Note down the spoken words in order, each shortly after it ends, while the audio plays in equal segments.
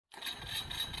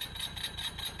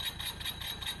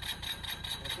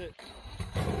it.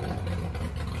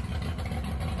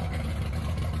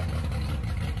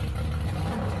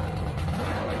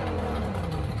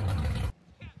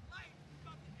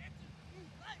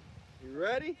 You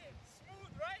ready?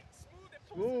 Smooth, right? Smooth.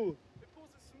 Smooth. It pulls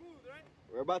it smooth, right?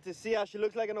 We're about to see how she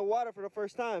looks like in the water for the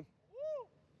first time. Woo!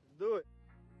 Let's do it.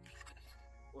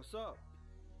 What's up?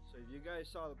 So if you guys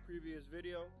saw the previous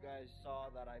video, you guys saw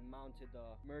that I mounted the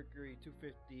Mercury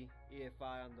 250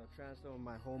 EFI on the transom of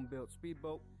my home built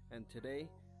speedboat, and today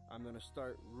I'm gonna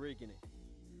start rigging it.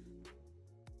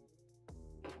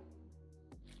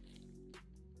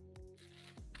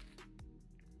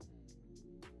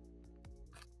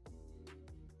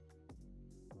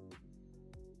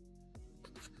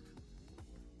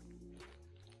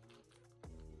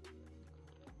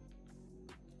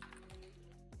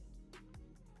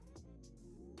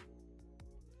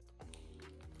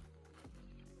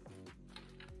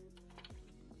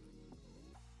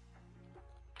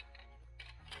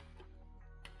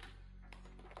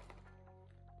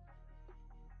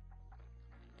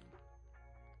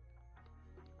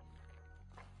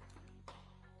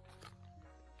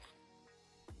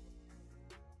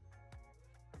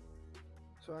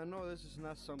 So I know this is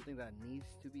not something that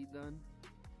needs to be done,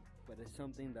 but it's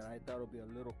something that I thought would be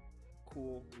a little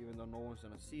cool, even though no one's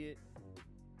gonna see it,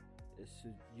 is to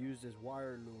use this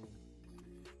wire loom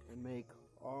and make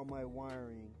all my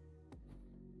wiring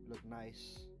look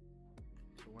nice.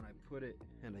 So when I put it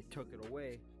and I took it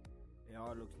away, it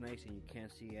all looks nice and you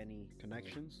can't see any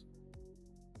connections.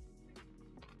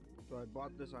 So I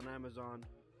bought this on Amazon.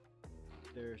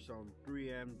 There's some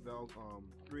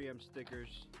 3M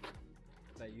stickers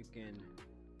that you can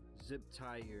zip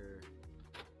tie your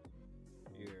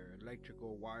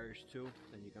electrical wires to,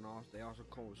 and you can also, they also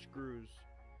come with screws.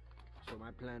 So my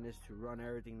plan is to run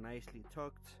everything nicely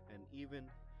tucked and even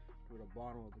to the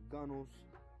bottom of the gunnels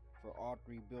for all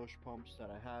 3 bilge pumps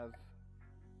that I have.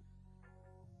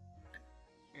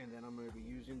 And then I'm going to be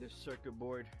using this circuit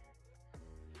board.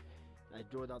 I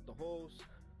drilled out the holes,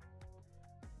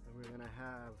 and we're gonna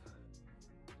have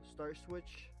the start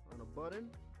switch on a button,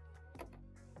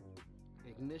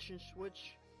 ignition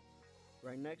switch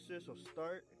right next to it, so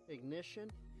start, ignition,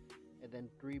 and then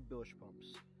 3 bilge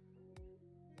pumps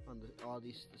on all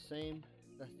these the same.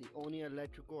 That's the only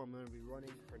electrical I'm going to be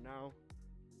running for now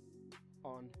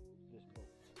on this boat.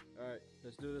 All right,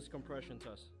 let's do this compression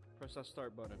test. Press that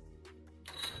start button.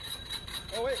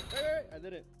 Oh wait, I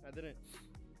didn't.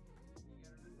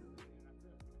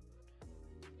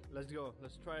 Let's go,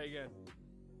 let's try again.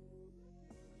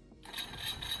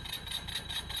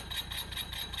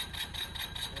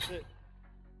 That's it.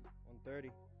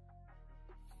 130.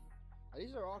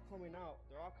 These are all coming out.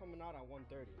 They're all coming out at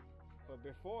 130. But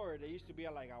before, they used to be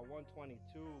at like at 122,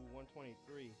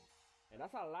 123. And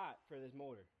that's a lot for this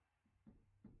motor.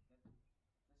 This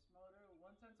motor,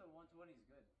 110 to 120 is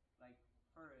good. Like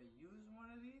for a used one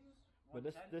of these. But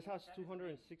this has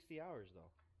 260 hours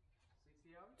though.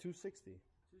 60 hours? 260.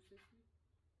 260?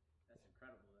 That's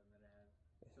incredible then that it has.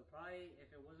 So probably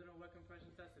if it wasn't a wet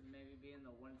compression test, it'd maybe be in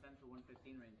the 110 to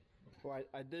 115 range. Well,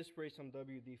 I did spray some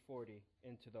WD-40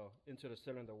 into the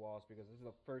cylinder walls because this is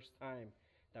the first time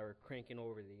that we're cranking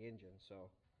over the engine.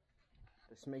 So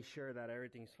let's make sure that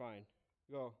everything's fine.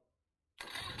 Go.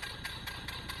 That's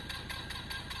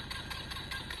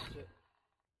it.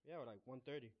 Yeah, we're like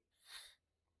 130.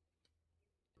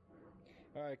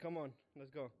 All right, come on,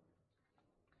 let's go.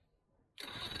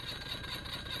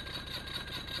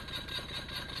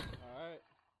 Alright,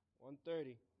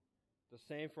 130. The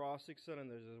same for all 6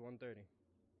 cylinders is 130.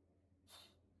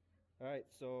 Alright,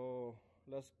 so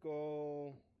let's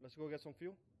go get some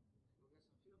fuel.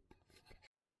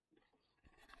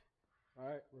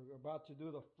 Alright, we're about to do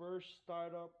the first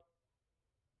startup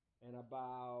in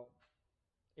about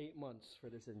 8 months for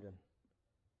this engine.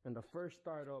 And the first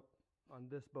startup on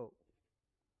this boat.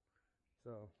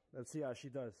 So let's see how she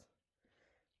does.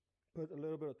 Put a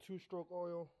little bit of 2-stroke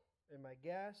oil in my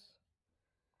gas,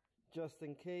 just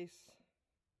in case.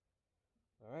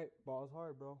 All right, balls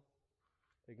hard, bro.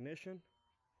 Ignition.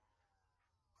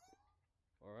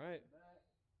 All right.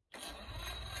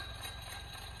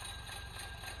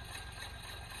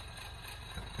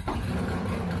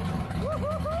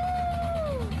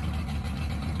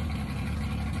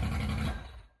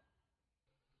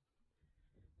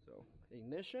 So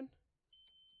ignition.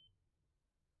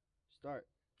 Start.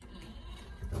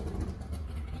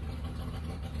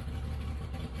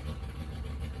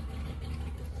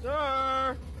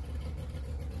 Sir!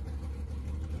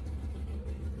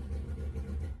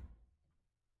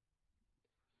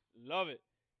 Love it.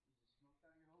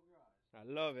 I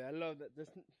love it. I love that. There's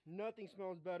nothing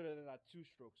smells better than that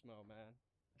 2-stroke smell, man.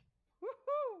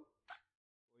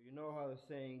 You know how the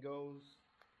saying goes,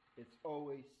 it's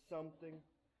always something.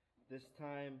 This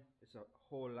time, it's a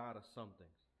whole lot of somethings.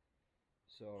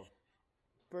 So,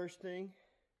 first thing,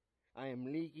 I am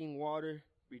leaking water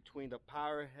between the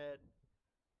power head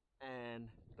and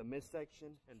the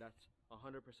midsection, and that's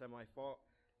 100% my fault.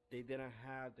 They didn't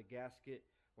have the gasket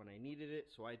when I needed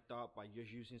it, so I thought by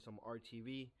just using some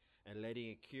RTV and letting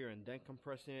it cure and then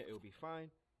compressing it, it would be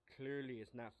fine. Clearly,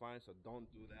 it's not fine, so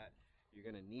don't do that. You're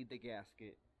gonna need the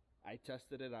gasket. I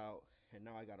tested it out, and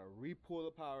now I gotta re-pull the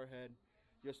power head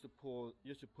just to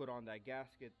put on that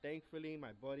gasket. Thankfully,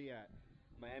 my buddy at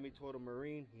Miami Total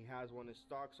Marine, he has one in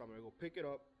stock, so I'm gonna go pick it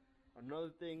up.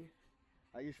 Another thing,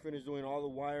 I just finished doing all the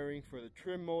wiring for the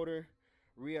trim motor.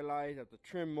 Realized that the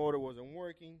trim motor wasn't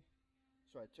working,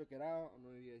 so I took it out. I don't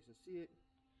know if you guys can see it.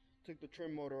 Took the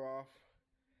trim motor off.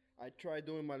 I tried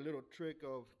doing my little trick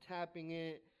of tapping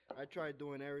it. I tried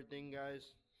doing everything,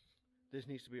 guys. This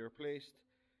needs to be replaced.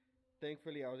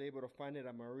 Thankfully, I was able to find it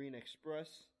at Marine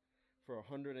Express for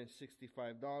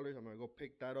 $165. I'm gonna go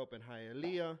pick that up in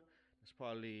Hialeah. It's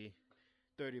probably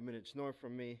 30 minutes north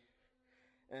from me,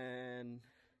 and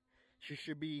she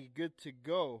should be good to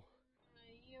go.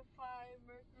 Year 5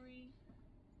 Mercury.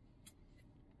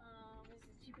 It's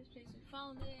the cheapest place we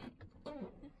found it.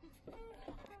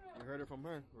 You heard it from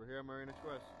her. We're here at Marine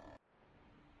Express.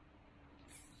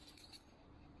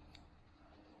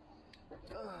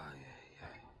 Oh, yeah.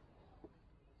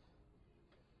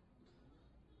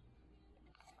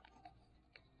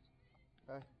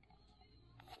 Hi.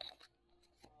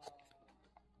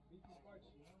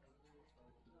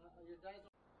 Your dad's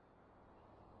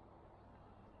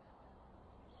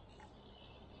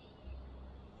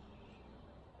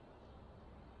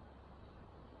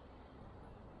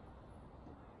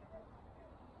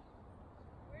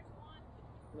Where's one?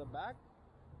 In the back?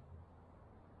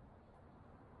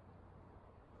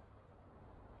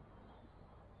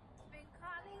 Been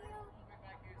calling you. I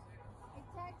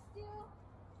text you.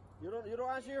 You don't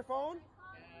answer your phone? Yeah,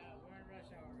 we're in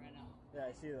rush hour right now. Yeah,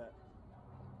 I see that.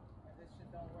 This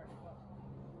shit don't work.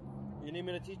 You need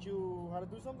me to teach you how to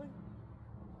do something?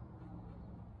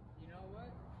 You know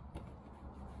what?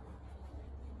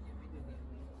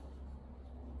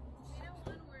 I don't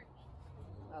want work.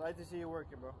 I like to see you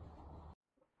working, bro.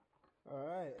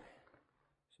 Alright.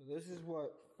 So this is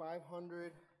what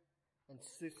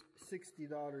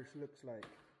 $560 looks like.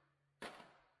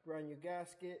 Brand new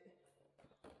gasket.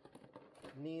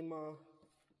 NEMA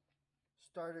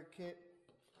starter kit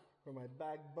for my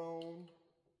backbone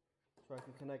so I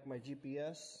can connect my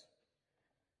GPS.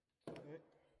 Okay.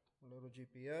 A little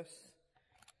GPS.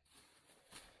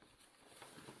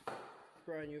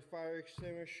 Brand new fire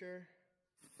extinguisher.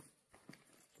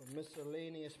 Some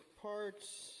miscellaneous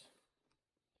parts.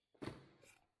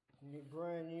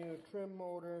 Brand new trim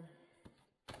motor,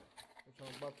 which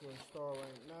I'm about to install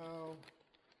right now.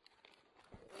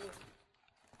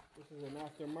 This is an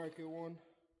aftermarket one.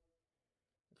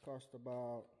 It cost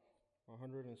about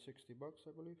 160 bucks,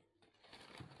 I believe,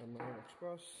 from Marine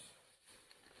Express.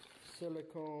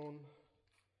 Silicone,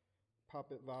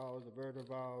 poppet valves, diverter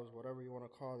valves, whatever you want to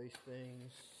call these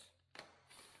things.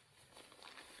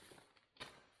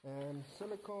 And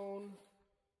silicone,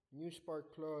 new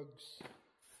spark plugs.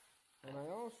 And I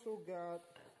also got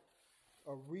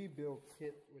a rebuild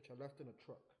kit, which I left in the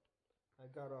truck. I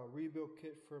got a rebuild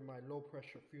kit for my low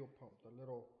pressure fuel pump, the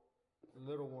little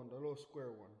one, the little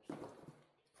square one.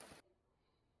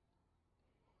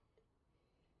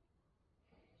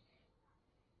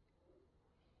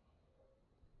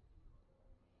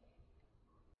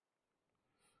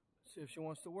 See if she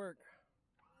wants to work.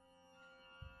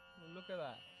 Look at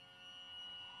that.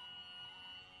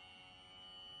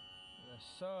 Yes,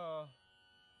 sir.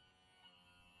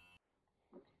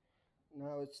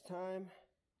 Now it's time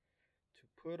to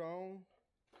put on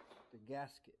the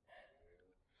gasket.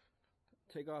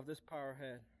 Take off this power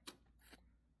head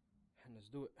and let's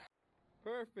do it.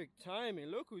 Perfect timing.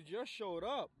 Look who just showed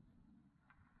up.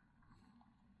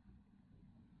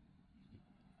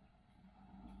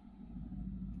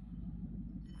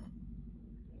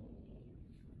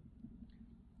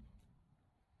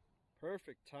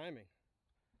 Perfect timing.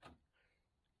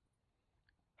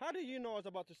 How did you know I was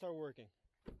about to start working?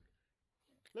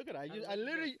 Look at that. I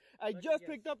just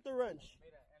picked up the wrench.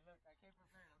 And look, I came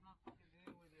prepared. I'm not fucking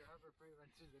dealing with your Harbor Freight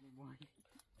wrenches anymore.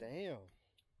 Damn.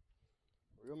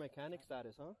 Real mechanic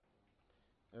status, huh?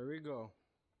 There we go.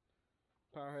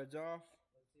 Power head's off.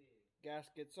 Let's see.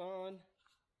 Gasket's on.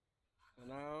 And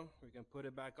now we can put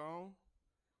it back on.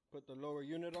 Put the lower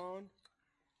unit on.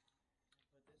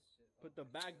 Put the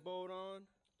back bolt on.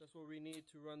 That's what we need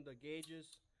to run the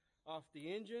gauges off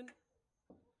the engine.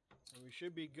 And we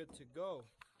should be good to go.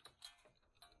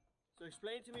 So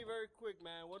explain to me very quick,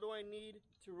 man. What do I need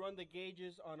to run the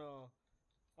gauges on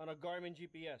a Garmin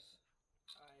GPS?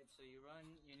 Alright, so you run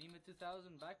your NEMA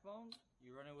 2000 backbone,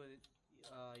 you run it with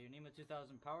your NEMA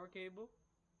 2000 power cable,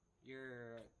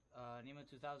 your NEMA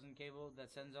 2000 cable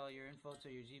that sends all your info to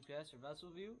your GPS or vessel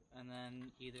view, and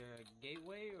then either a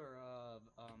gateway or a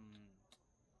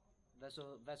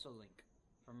vessel link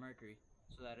from Mercury,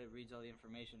 so that it reads all the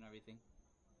information and everything.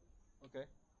 Okay.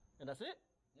 And that's it?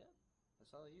 Yeah,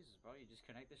 that's all it uses, bro. You just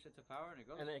connect this shit to power and it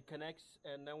goes. And it connects,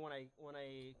 and then when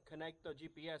I connect the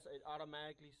GPS, it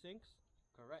automatically syncs?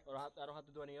 Correct. Or I don't have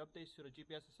to do any updates to the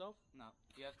GPS itself? No,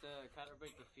 you have to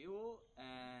calibrate the fuel,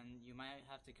 and you might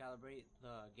have to calibrate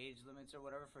the gauge limits or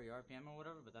whatever for your RPM or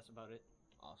whatever, but that's about it.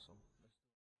 Awesome.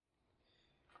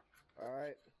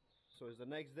 Alright, so it's the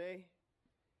next day,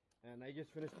 and I just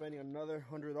finished spending another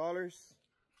 $100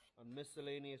 on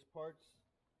miscellaneous parts.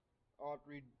 All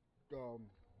 3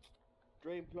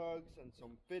 drain plugs and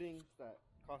some fittings that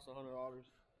cost $100.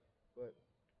 But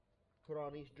put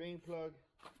on each drain plug.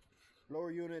 Lower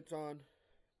units on.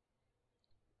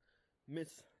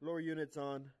 Lower units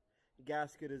on.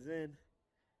 Gasket is in.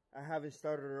 I haven't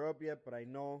started her up yet, but I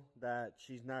know that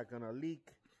she's not gonna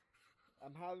leak.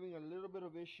 I'm having a little bit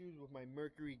of issues with my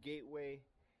Mercury gateway.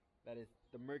 That is,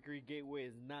 the Mercury gateway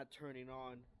is not turning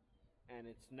on, and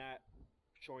it's not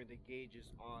showing the gauges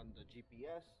on the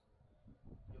GPS.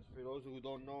 Just for those who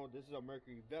don't know, this is a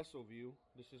Mercury vessel view.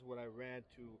 This is what I ran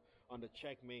to on the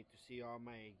Checkmate to see all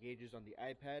my gauges on the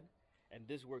iPad, and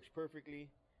this works perfectly.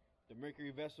 The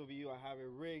Mercury vessel view, I have it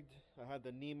rigged. I have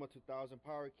the NEMA 2000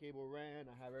 power cable ran.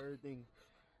 I have everything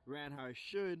ran how it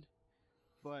should,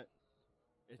 but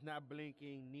it's not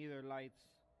blinking, neither lights,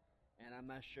 and I'm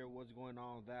not sure what's going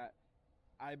on with that.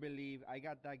 I believe I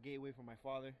got that gateway from my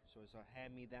father, so it's a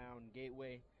hand-me-down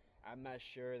gateway. I'm not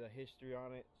sure the history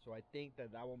on it, so I think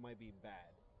that one might be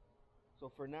bad. So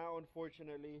for now,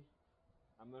 unfortunately,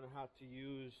 I'm gonna have to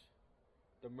use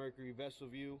the Mercury vessel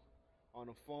view on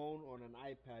a phone or on an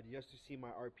iPad just to see my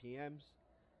RPMs,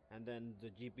 and then the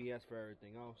GPS for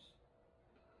everything else.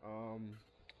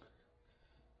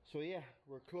 So yeah,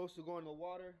 we're close to going to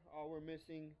water. All we're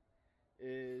missing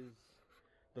is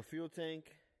the fuel tank,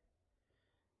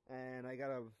 and I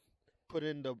gotta put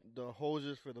in the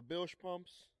hoses for the bilge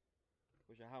pumps,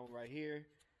 which I have right here.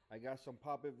 I got some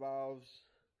poppet valves,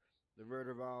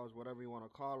 diverter valves, whatever you want to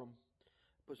call them.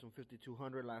 Put some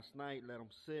 5200 last night, let them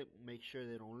sit, make sure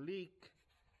they don't leak.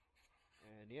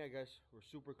 And yeah, guys, we're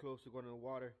super close to going to the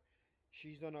water.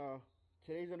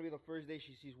 Today's gonna be the first day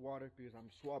she sees water because I'm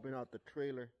swapping out the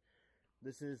trailer.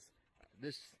 This is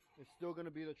still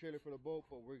gonna be the trailer for the boat,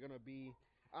 but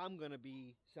I'm gonna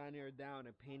be sanding her down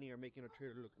and painting her, making the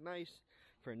trailer look nice.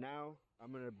 For now,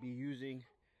 I'm gonna be using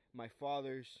my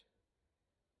father's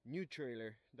new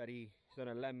trailer that he's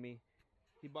gonna lend me.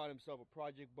 He bought himself a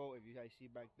project boat. If you guys see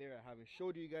back there, I haven't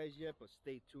showed you guys yet, but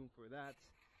stay tuned for that.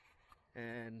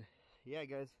 And yeah,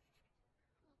 guys,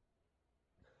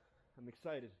 I'm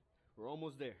excited. We're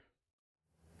almost there.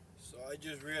 So I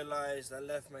just realized I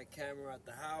left my camera at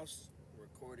the house,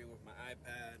 recording with my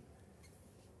iPad.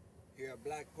 Here at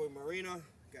Black Point Marina,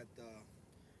 got the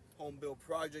home build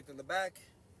project in the back.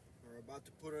 We're about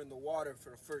to put her in the water for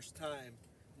the first time.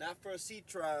 Not for a sea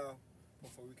trial,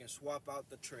 but for we can swap out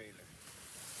the trailer.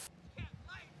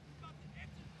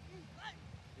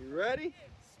 You ready? Yeah,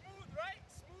 smooth, right?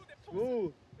 Smooth.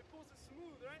 Smooth. The pulse is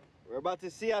smooth, right? We're about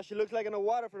to see how she looks like in the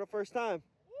water for the first time.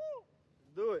 Woo!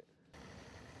 Let's do it.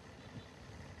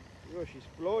 Yo, she's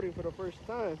floating for the first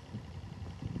time.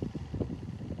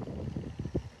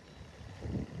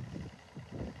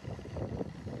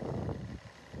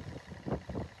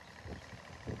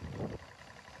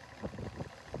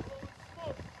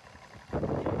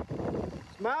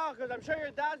 Smile, because I'm sure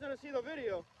your dad's gonna see the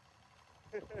video.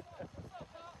 Manatee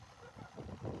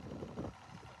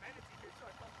here too.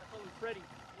 I call him Freddy.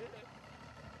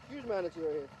 Huge manatee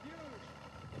right here. Huge.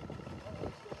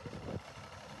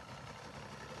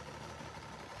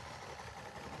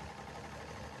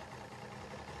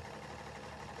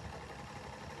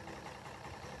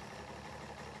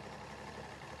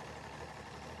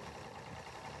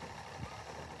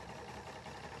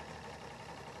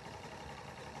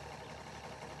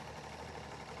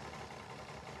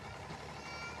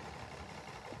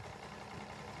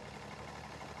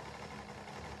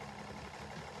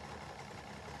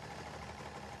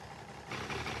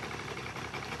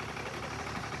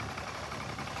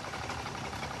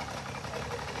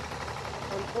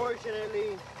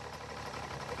 Unfortunately, it's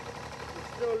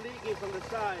still leaking from the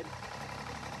side.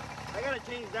 I gotta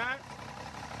change that.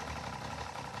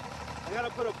 I gotta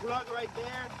put a plug right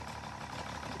there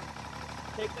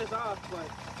take this off, but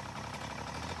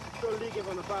it's still leaking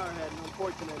from the power head,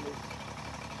 unfortunately.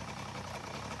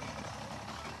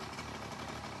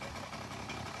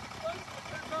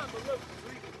 Turns on, but look, it's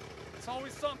leaking. It's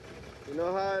always something. You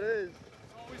know how it is.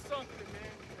 It's always something,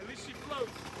 man. At least she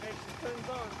floats and she turns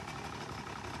on.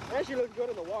 And she looks good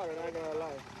in the water, not gonna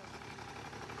lie.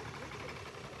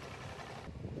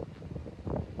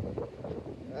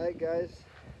 Alright guys,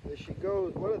 there she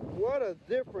goes. What a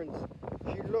difference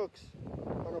she looks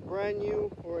on a brand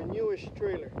new or a newish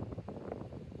trailer.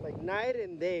 Like night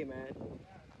and day, man.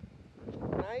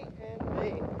 Night and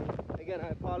day. Again, I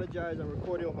apologize, I'm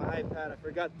recording with my iPad.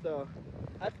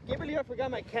 I can't believe I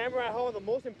forgot my camera at home on the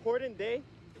most important day.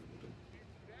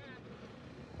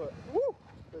 But woo,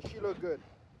 does she look good.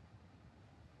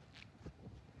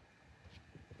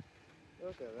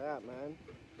 Look at that, man.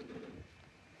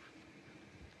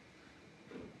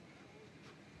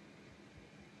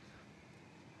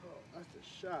 Oh, that's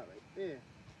a shot right there.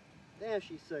 Damn,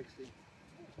 she's sexy.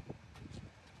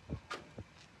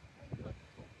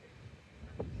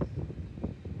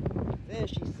 Damn,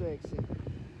 she's sexy.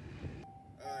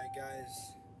 Alright,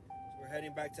 guys. So we're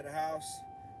heading back to the house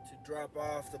to drop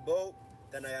off the boat.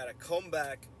 Then I gotta come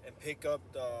back and pick up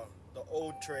the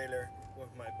old trailer with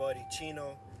my buddy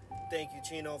Chino. Thank you,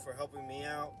 Chino, for helping me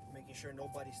out, making sure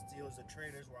nobody steals the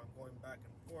trailers while I'm going back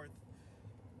and forth.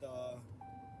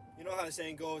 You know how the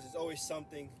saying goes, it's always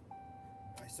something.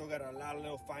 I still got a lot of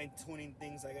little fine-tuning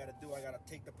things I gotta do. I gotta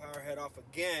take the power head off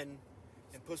again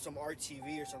and put some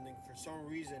RTV or something. For some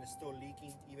reason, it's still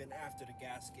leaking even after the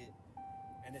gasket,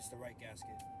 and it's the right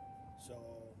gasket. So,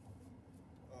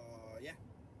 yeah,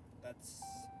 that's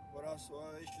what else.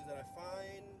 Issues that I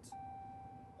find.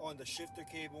 On the shifter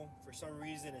cable, for some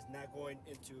reason, it's not going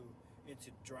into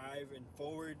drive and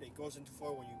forward. It goes into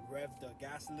forward when you rev the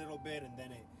gas a little bit, and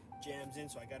then it jams in.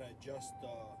 So I gotta adjust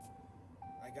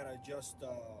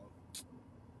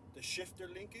the shifter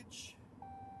linkage,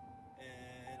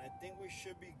 and I think we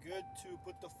should be good to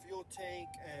put the fuel tank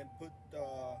and put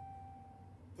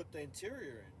the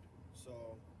interior in.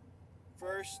 So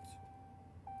first,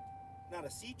 not a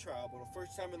sea trial, but the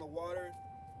first time in the water,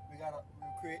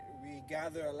 we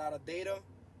gathered a lot of data,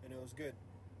 and it was good.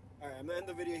 All right, I'm gonna end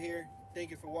the video here. Thank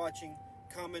you for watching.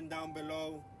 Comment down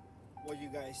below what you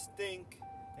guys think,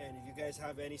 and if you guys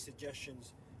have any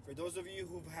suggestions. For those of you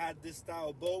who've had this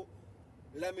style boat,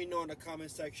 let me know in the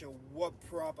comment section what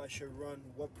prop I should run,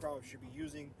 what prop I should be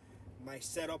using. My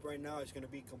setup right now is gonna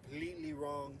be completely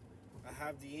wrong. I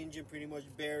have the engine pretty much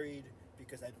buried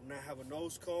because I do not have a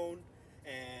nose cone,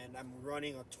 and I'm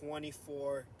running a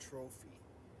 24 trophy.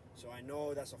 So I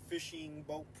know that's a fishing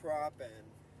boat prop, and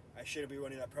I shouldn't be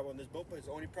running that prop on this boat, but it's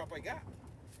the only prop I got.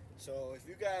 So if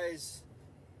you guys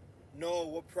know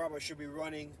what prop I should be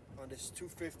running on this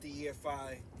 250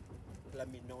 EFI, let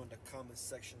me know in the comment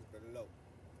sections below.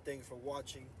 Thank you for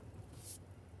watching.